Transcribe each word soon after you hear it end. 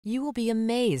You will be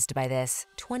amazed by this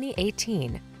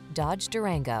 2018 Dodge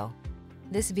Durango.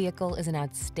 This vehicle is an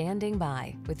outstanding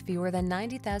buy with fewer than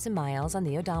 90,000 miles on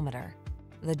the odometer.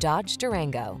 The Dodge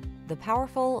Durango, the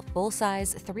powerful,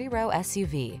 full-size, three-row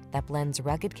SUV that blends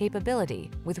rugged capability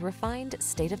with refined,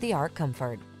 state-of-the-art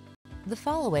comfort. The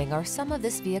following are some of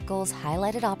this vehicle's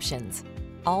highlighted options: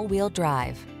 all-wheel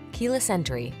drive, keyless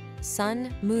entry,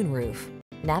 sun, moonroof,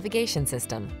 navigation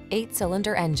system,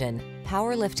 8-cylinder engine,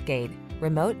 power liftgate,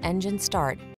 remote engine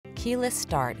start, keyless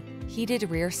start, heated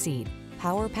rear seat,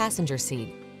 power passenger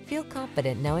seat. Feel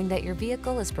confident knowing that your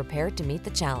vehicle is prepared to meet the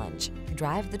challenge.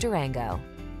 Drive the Durango.